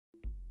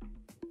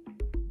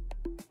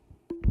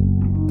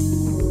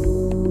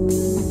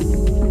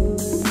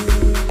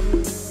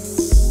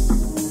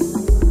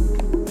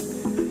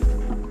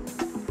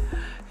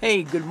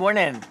Hey, good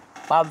morning.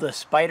 Bob the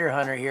Spider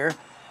Hunter here.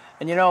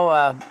 And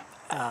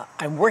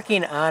I'm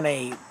working on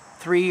a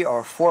 3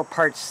 or 4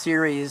 part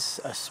series,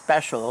 a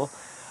special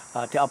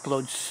to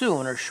upload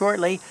soon or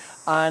shortly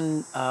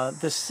on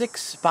the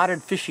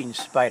 6-spotted fishing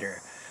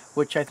spider,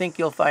 which I think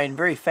you'll find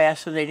very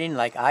fascinating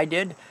like I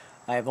did.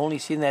 I've only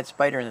seen that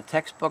spider in the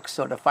textbook,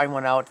 so to find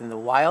one out in the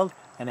wild,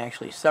 and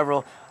actually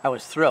several, I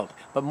was thrilled.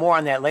 But more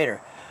on that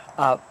later.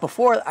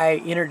 Before I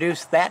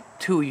introduce that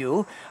to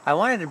you, I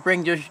wanted to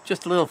bring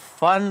just a little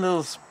fun,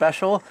 little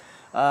special.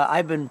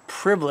 I've been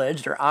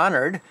privileged or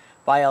honored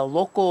by a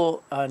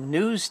local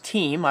news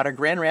team out of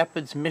Grand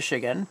Rapids,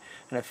 Michigan,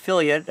 an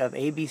affiliate of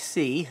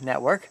ABC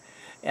Network.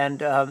 And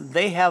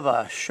they have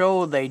a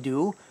show they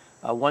do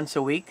once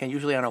a week, and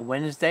usually on a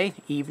Wednesday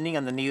evening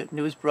on the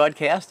news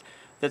broadcast,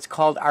 that's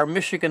called Our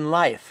Michigan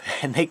Life.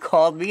 And they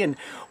called me and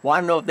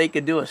wanted to know if they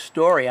could do a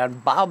story on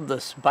Bob the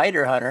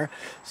Spider Hunter.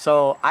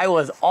 So I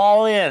was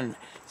all in.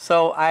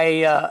 So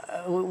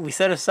we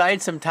set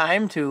aside some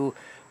time to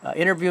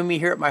interview me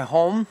here at my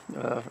home.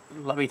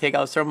 Let me take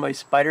out some of my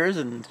spiders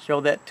and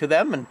show that to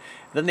them. And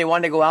then they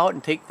wanted to go out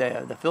and take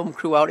the film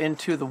crew out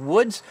into the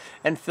woods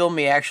and film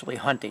me actually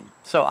hunting.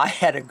 So I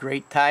had a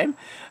great time.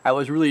 I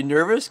was really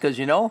nervous because,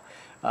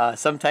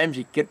 sometimes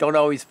you don't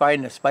always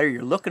find the spider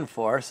you're looking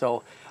for.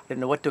 So I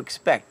didn't know what to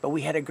expect, but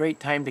we had a great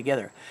time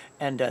together.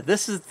 And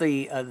this is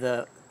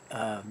the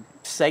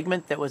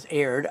segment that was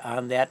aired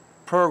on that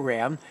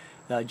program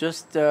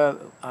just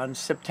on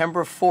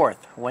September 4th,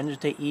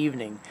 Wednesday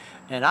evening.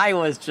 And I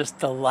was just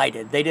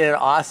delighted. They did an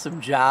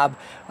awesome job.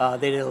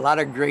 They did a lot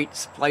of great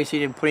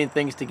splicing and putting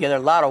things together, a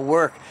lot of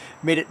work.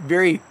 Made it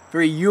very,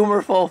 very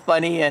humorful,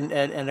 funny, and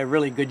a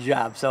really good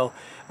job. So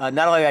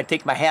not only do I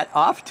take my hat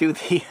off to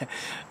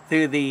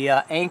the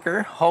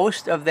anchor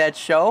host of that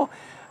show,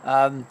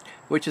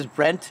 which is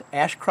Brent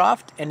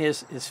Ashcroft and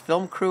his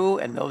film crew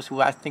and those who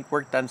I think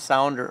worked on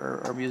sound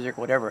or music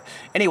or whatever.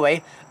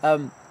 Anyway,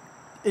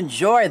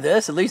 enjoy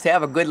this, at least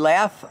have a good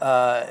laugh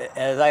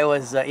as I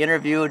was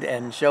interviewed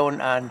and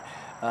shown on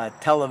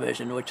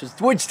television, which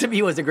to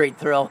me was a great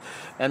thrill,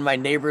 and my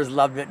neighbors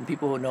loved it, and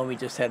people who know me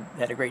just had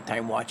a great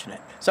time watching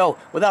it. So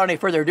without any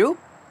further ado,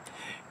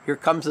 here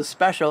comes a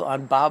special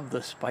on Bob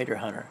the Spider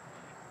Hunter.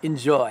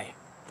 Enjoy.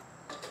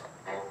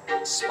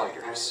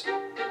 Spiders.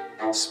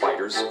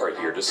 Spiders are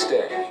here to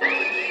stay.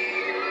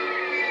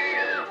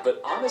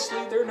 But honestly,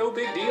 they're no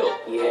big deal.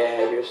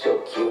 Yeah, you're so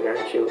cute,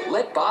 aren't you?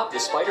 Let Bob the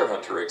Spider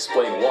Hunter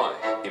explain why.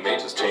 He may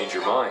just change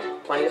your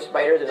mind. Plenty of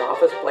spiders in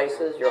office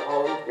places, your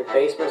home, your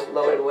basement's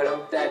loaded with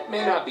them. That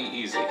may not be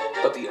easy,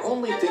 but the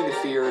only thing to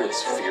fear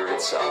is fear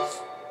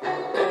itself.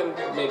 And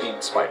maybe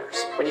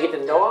spiders. When you get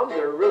to know them,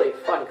 they're really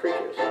fun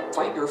creatures.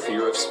 Fight your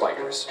fear of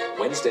spiders.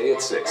 Wednesday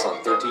at 6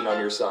 on 13 on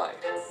your side.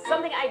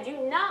 Something I do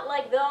not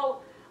like, though,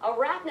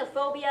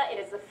 arachnophobia. It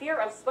is the fear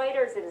of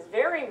spiders. It is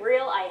very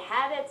real. I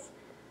have it.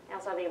 I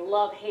also have a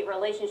love-hate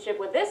relationship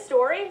with this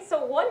story.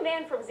 So one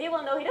man from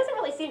Zeeland, though, he doesn't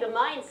really seem to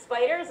mind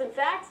spiders. In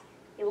fact,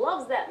 he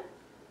loves them.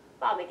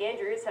 Bob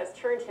McAndrews has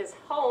turned his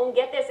home,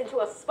 get this, into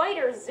a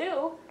spider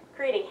zoo,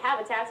 creating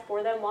habitats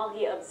for them while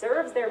he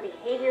observes their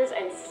behaviors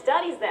and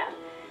studies them.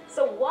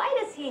 So why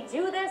does he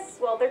do this?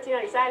 Well, 13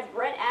 on your side's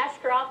Brent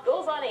Ashcroft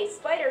goes on a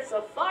spider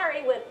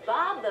safari with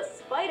Bob the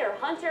Spider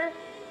Hunter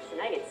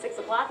tonight at 6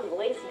 o'clock in the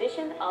latest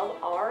edition of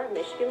Our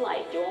Michigan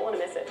Life. You won't want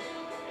to miss it.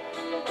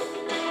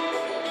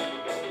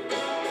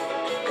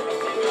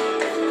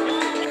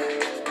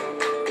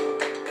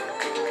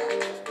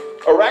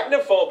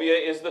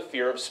 Arachnophobia is the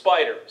fear of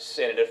spiders,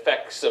 and it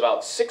affects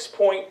about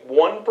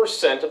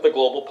 6.1% of the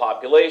global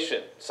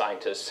population.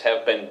 Scientists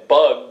have been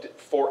bugged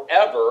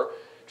forever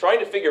trying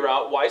to figure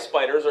out why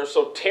spiders are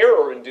so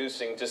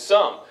terror-inducing to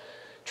some.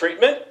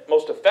 Treatment,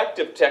 most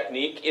effective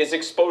technique, is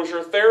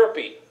exposure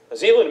therapy. A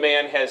Zeeland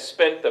man has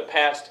spent the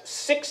past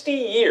 60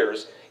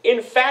 years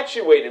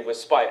infatuated with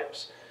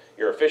spiders.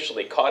 You're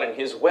officially caught in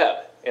his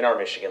web in Our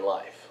Michigan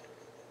Life.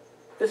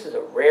 This is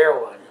a rare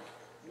one.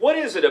 What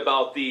is it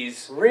about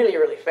these Really,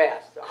 really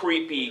fast, though.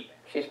 creepy,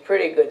 She's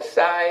pretty good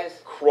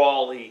size.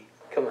 crawly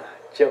Come on,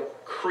 jump.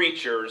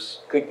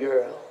 creatures Good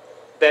girl.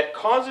 that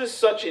causes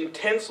such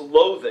intense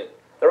loathing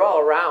They're all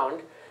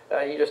around.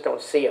 You just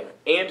don't see them.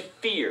 and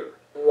fear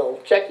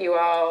They'll check you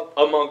out.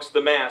 amongst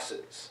the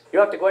masses? You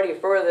don't have to go any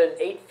further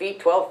than 8 feet,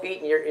 12 feet,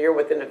 and you're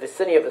within the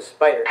vicinity of a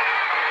spider.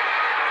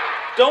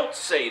 Don't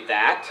say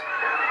that.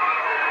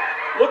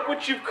 Look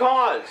what you've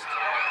caused.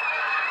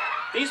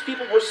 These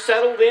people were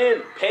settled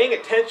in, paying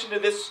attention to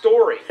this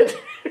story.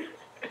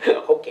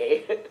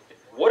 Okay.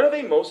 What are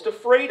they most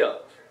afraid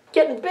of?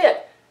 Getting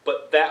bit.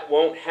 But that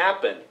won't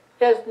happen,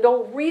 There's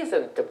no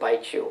reason to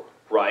bite you.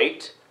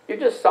 right? You're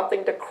just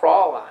something to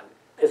crawl on.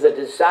 Is a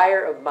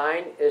desire of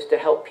mine is to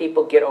help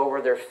people get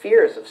over their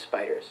fears of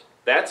spiders.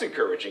 That's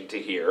encouraging to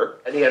hear.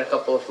 And he had a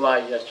couple of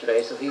flies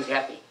yesterday, so he's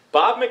happy.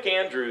 Bob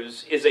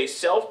McAndrews is a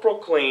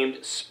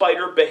self-proclaimed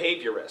spider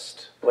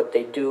behaviorist What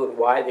they do and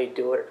why they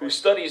do it. who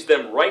studies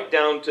them right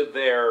down to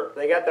their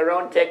They got their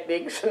own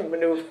techniques and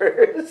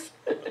maneuvers.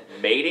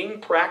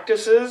 mating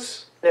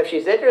practices. And if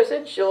she's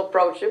interested, she'll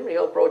approach him,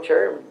 he'll approach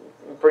her,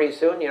 and pretty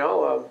soon,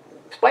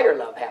 spider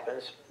love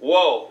happens.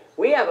 Whoa,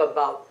 We have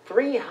about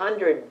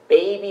 300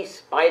 baby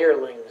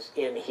spiderlings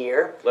in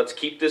here. let's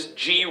keep this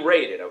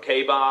G-rated,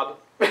 okay, Bob?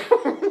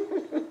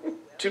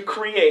 To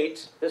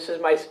create This is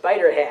my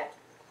spider hat.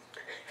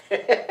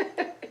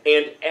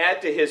 and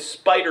add to his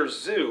spider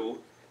zoo,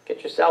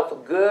 Get yourself a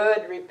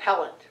good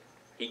repellent.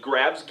 he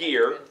grabs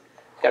gear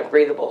It's got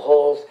breathable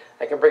holes.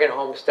 I can bring it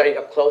home, study it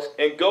up close.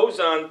 and goes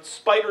on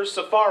spider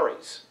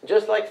safaris.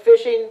 Just like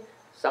fishing,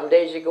 some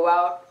days you go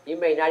out, you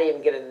may not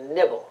even get a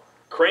nibble.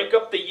 Crank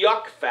up the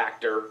yuck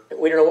factor.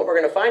 We don't know what we're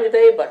going to find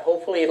today, but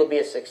hopefully it'll be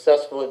a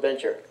successful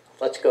adventure.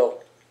 Let's go.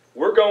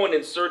 We're going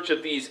in search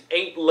of these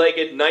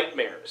 8-legged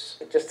nightmares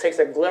It just takes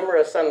a glimmer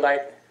of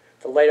sunlight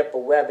to light up a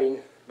webbing.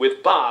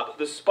 with Bob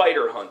the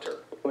Spider Hunter.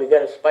 We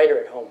got a spider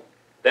at home.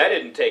 That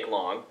didn't take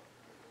long.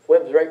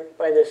 Web's right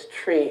by this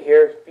tree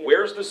here.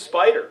 Where's the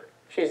spider?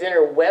 She's in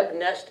her web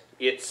nest.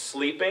 It's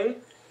sleeping?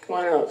 Come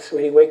on out,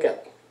 sweetie, wake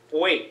up.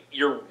 Wait,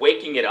 you're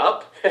waking it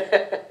up?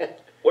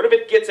 What if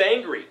it gets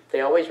angry? They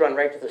always run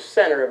right to the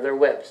center of their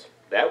webs.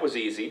 That was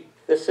easy.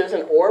 This is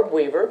an orb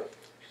weaver.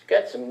 She's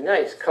got some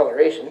nice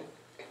coloration,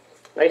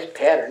 nice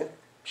pattern.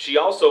 She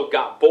also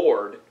got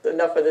bored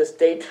Enough of this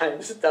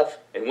daytime stuff.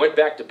 and went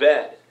back to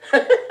bed.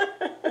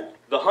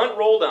 The hunt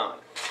rolled on.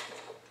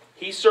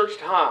 He searched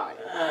high,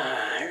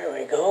 Here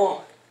we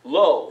go.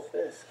 low,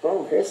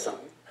 Oh, here's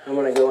something. I'm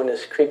gonna go in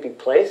this creepy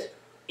place.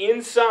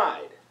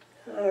 inside,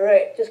 All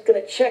right, just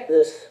gonna check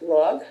this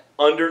log.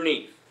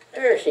 underneath.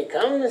 There she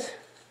comes.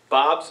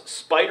 Bob's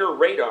spider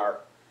radar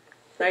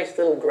Nice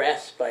little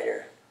grass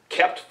spider.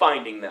 kept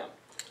finding them.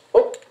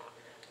 Oh,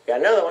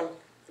 got another one.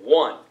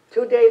 1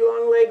 2 day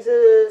long legs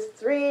is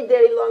 3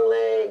 day long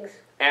legs.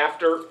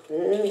 after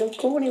Don't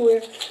go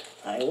anywhere.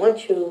 I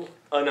want you.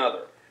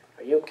 another.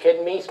 Are you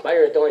kidding me?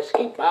 Spiders don't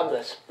escape Bob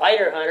the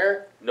Spider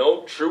Hunter.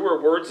 No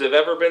truer words have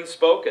ever been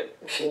spoken.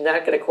 She's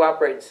not going to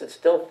cooperate and sit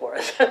still for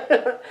us.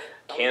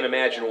 Can't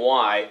imagine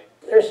why.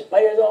 There's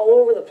spiders all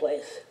over the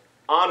place.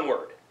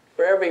 Onward.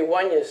 For every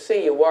one you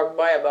see, you walk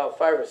by about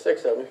 5 or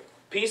 6 of them.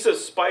 Piece of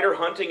spider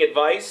hunting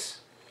advice.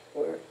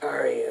 Where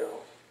are you?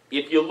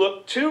 If you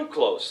look too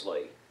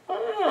closely,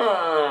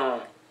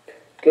 Ah,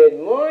 good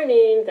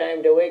morning.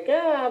 Time to wake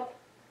up.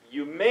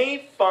 you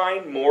may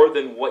find more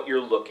than what you're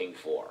looking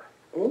for.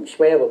 She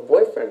may have a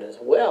boyfriend as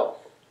well.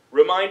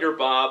 Reminder,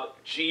 Bob,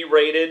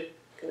 G-rated.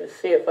 Gonna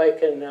see if I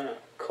can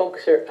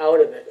coax her out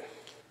of it.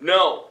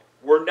 No,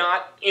 we're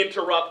not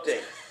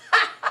interrupting.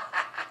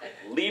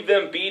 Leave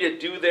them be to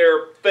do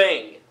their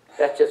thing.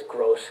 That's just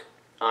gross.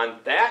 On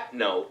that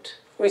note,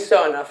 We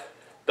saw enough.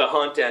 the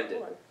hunt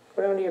ended.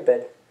 Go down to your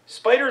bed.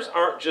 Spiders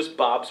aren't just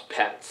Bob's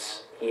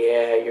pets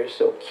Yeah, you're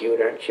so cute,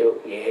 aren't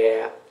you?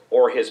 Yeah.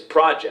 or his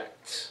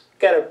projects.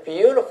 Got a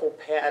beautiful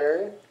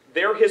pattern.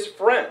 They're his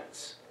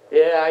friends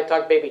Yeah,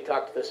 I baby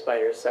talk to the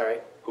spiders, sorry.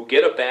 who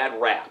get a bad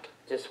rap.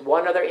 Just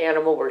one other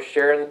animal we're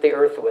sharing the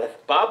earth with.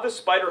 Bob the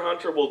Spider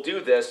Hunter will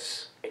do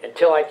this,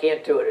 Until I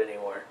can't do it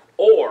anymore.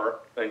 or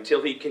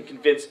until he can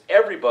convince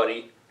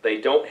everybody they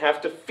don't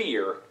have to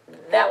fear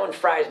That one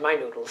fries my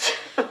noodles.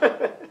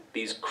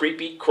 these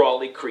creepy,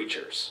 crawly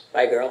creatures.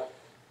 Bye, girl.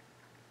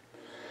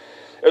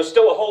 There's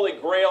still a holy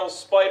grail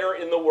spider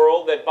in the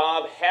world that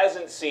Bob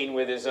hasn't seen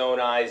with his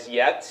own eyes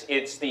yet.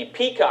 It's the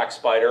peacock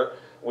spider,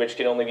 which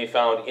can only be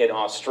found in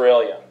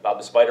Australia. Bob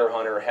the Spider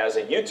Hunter has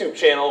a YouTube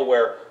channel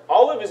where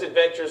all of his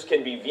adventures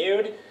can be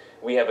viewed.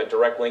 We have a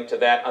direct link to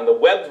that on the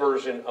web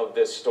version of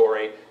this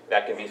story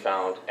that can be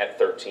found at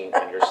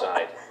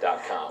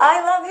 13onYourSide.com.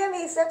 I love him.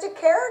 He's such a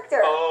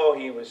character. Oh,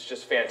 he was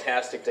just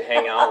fantastic to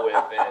hang out with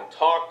and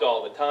talked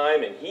all the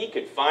time, and he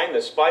could find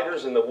the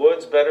spiders in the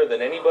woods better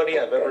than anybody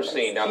I've ever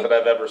seen. Not that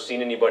I've ever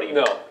seen anybody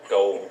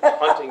go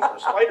hunting for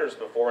spiders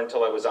before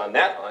until I was on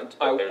that hunt,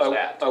 but there's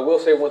that. I will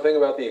say one thing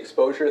about the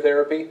exposure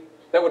therapy.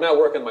 That would not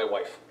work on my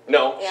wife.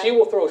 No. Yeah. She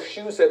will throw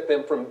shoes at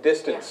them from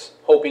distance,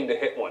 hoping to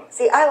hit one.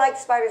 See, I liked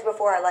spiders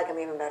before. I like them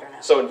even better now.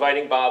 So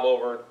inviting Bob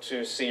over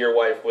to see your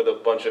wife with a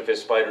bunch of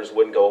his spiders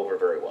wouldn't go over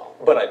very well.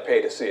 But I'd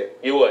pay to see it.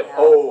 You would. Yeah.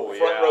 Oh,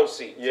 Front yeah. row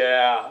seat.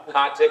 Yeah.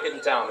 Hot ticket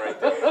in town right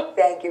there.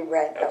 Thank you,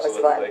 Brent. That was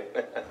fun.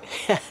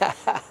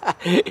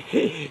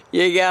 Absolutely.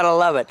 You gotta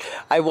love it.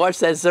 I watched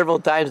that several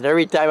times, and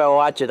every time I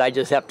watch it, I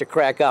just have to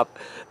crack up.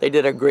 They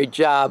did a great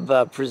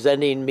job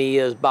presenting me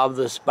as Bob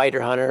the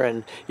Spider Hunter,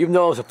 and even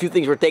though a few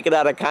things were taken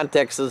out of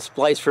context and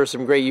spliced for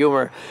some great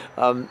humor,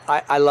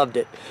 I loved it.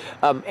 it.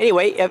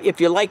 Anyway, if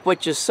you like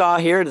what you saw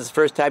here, this is the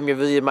first time you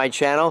visited my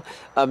channel,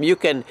 you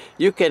can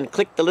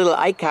click the little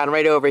icon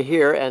right over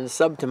here and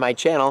sub to my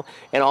channel.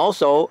 And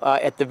also,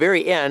 at the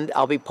very end,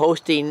 I'll be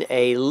posting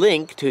a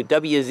link to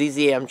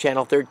WZZM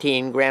Channel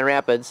 13 Grand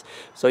Rapids,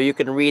 so you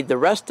can read the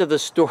rest of the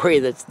story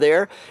that's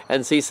there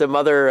and see some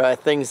other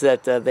things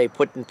that they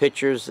put in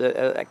pictures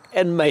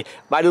and my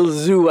little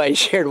zoo I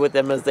shared with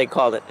them, as they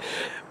called it.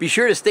 Be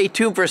sure to stay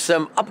tuned for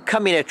some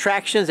upcoming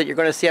attractions that you're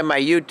going to see on my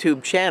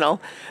YouTube channel.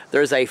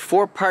 There's a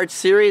 4-part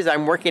series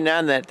I'm working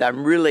on that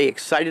I'm really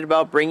excited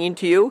about bringing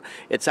to you.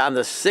 It's on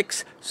the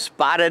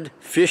 6-spotted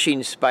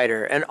fishing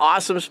spider, an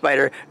awesome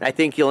spider, and I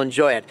think you'll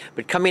enjoy it.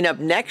 But coming up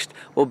next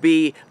will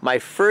be my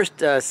first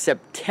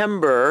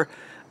September,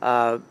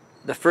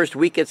 the first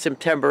week of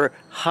September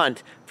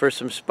hunt for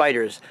some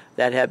spiders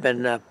that have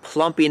been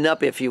plumping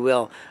up, if you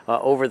will,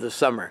 over the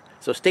summer.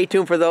 So stay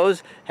tuned for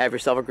those. Have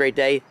yourself a great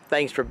day.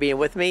 Thanks for being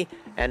with me,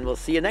 and we'll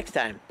see you next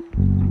time.